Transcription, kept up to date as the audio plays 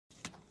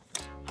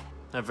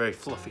They have very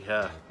fluffy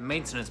hair.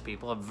 Maintenance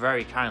people have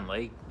very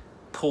kindly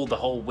pulled the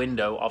whole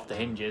window off the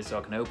hinges so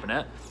I can open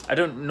it. I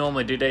don't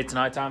normally do day to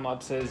night time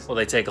lapses. Well,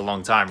 they take a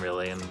long time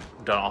really and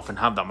don't often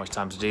have that much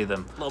time to do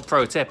them. Little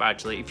pro tip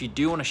actually, if you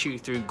do want to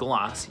shoot through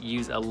glass,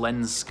 use a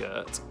lens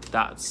skirt.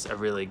 That's a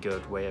really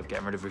good way of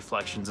getting rid of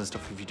reflections and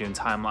stuff if you're doing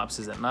time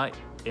lapses at night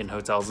in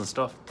hotels and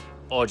stuff.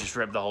 Or just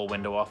rip the whole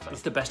window off.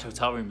 It's the best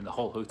hotel room in the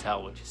whole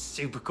hotel, which is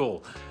super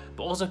cool.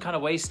 But also kind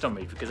of wasted on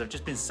me because I've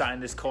just been sat in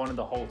this corner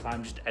the whole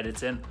time just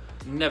editing.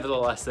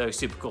 Nevertheless though,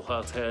 super cool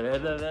hotel.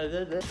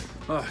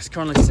 Oh, it's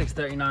currently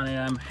 6:39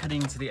 AM,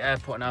 heading to the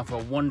airport now for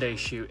a one-day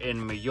shoot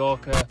in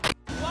Mallorca.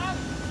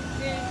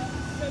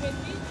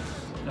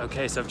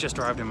 Okay, so I've just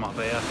arrived in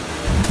Marbella.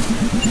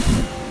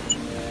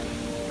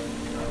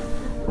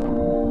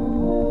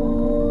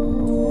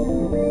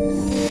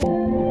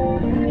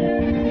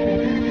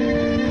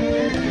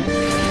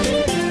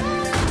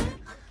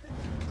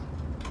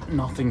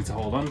 Nothing to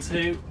hold on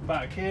to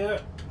back here,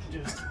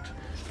 just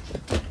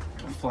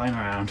flying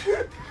around.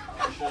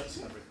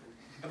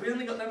 Have we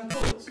only got them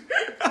colours?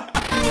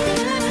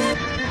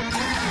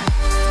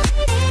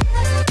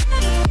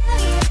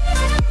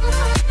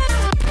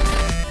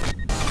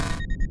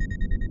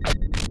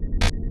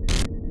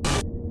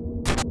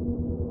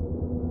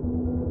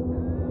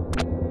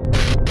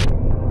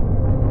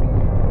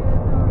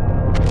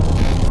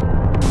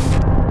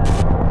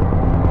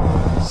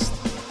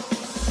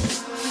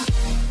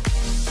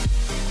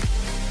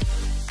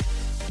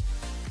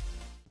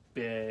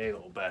 Big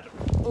old bed.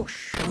 Oh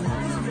shit.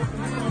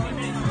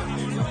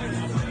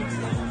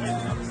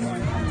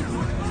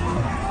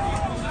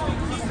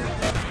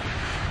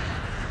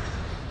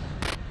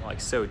 Like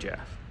so,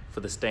 Jeff, for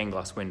the stained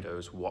glass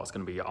windows, what's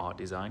going to be your art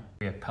design?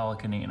 A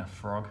pelican eating a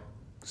frog.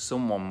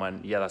 Someone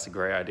went, yeah, that's a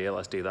great idea,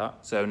 let's do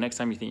that. So next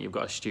time you think you've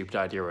got a stupid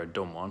idea or a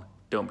dumb one,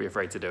 don't be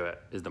afraid to do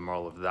it, is the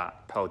moral of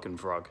that pelican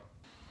frog.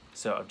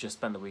 So I've just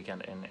spent the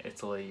weekend in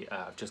Italy.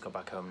 I've just got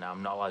back home now.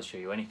 I'm not allowed to show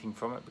you anything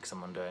from it because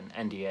I'm under an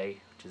NDA,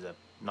 which is a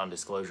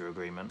non-disclosure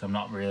agreement. So I'm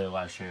not really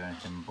allowed to show you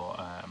anything, but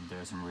I'm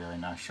doing some really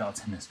nice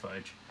shots in this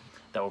footage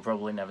that will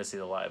probably never see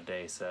the light of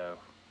day, so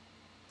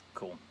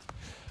cool.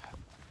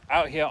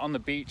 Out here on the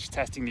beach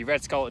testing the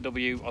red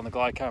Scarlet-W on the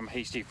glidecam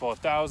HD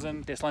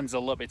 4000. This lens is a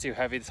little bit too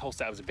heavy. This whole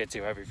setup was a bit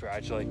too heavy for it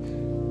actually.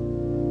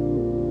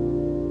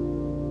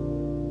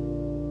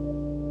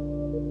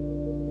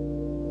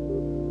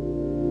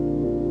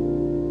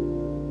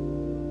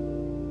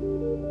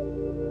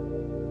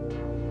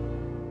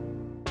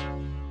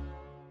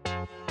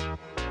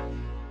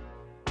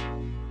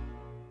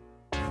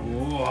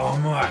 Oh,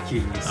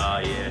 Marquis. Oh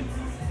yeah.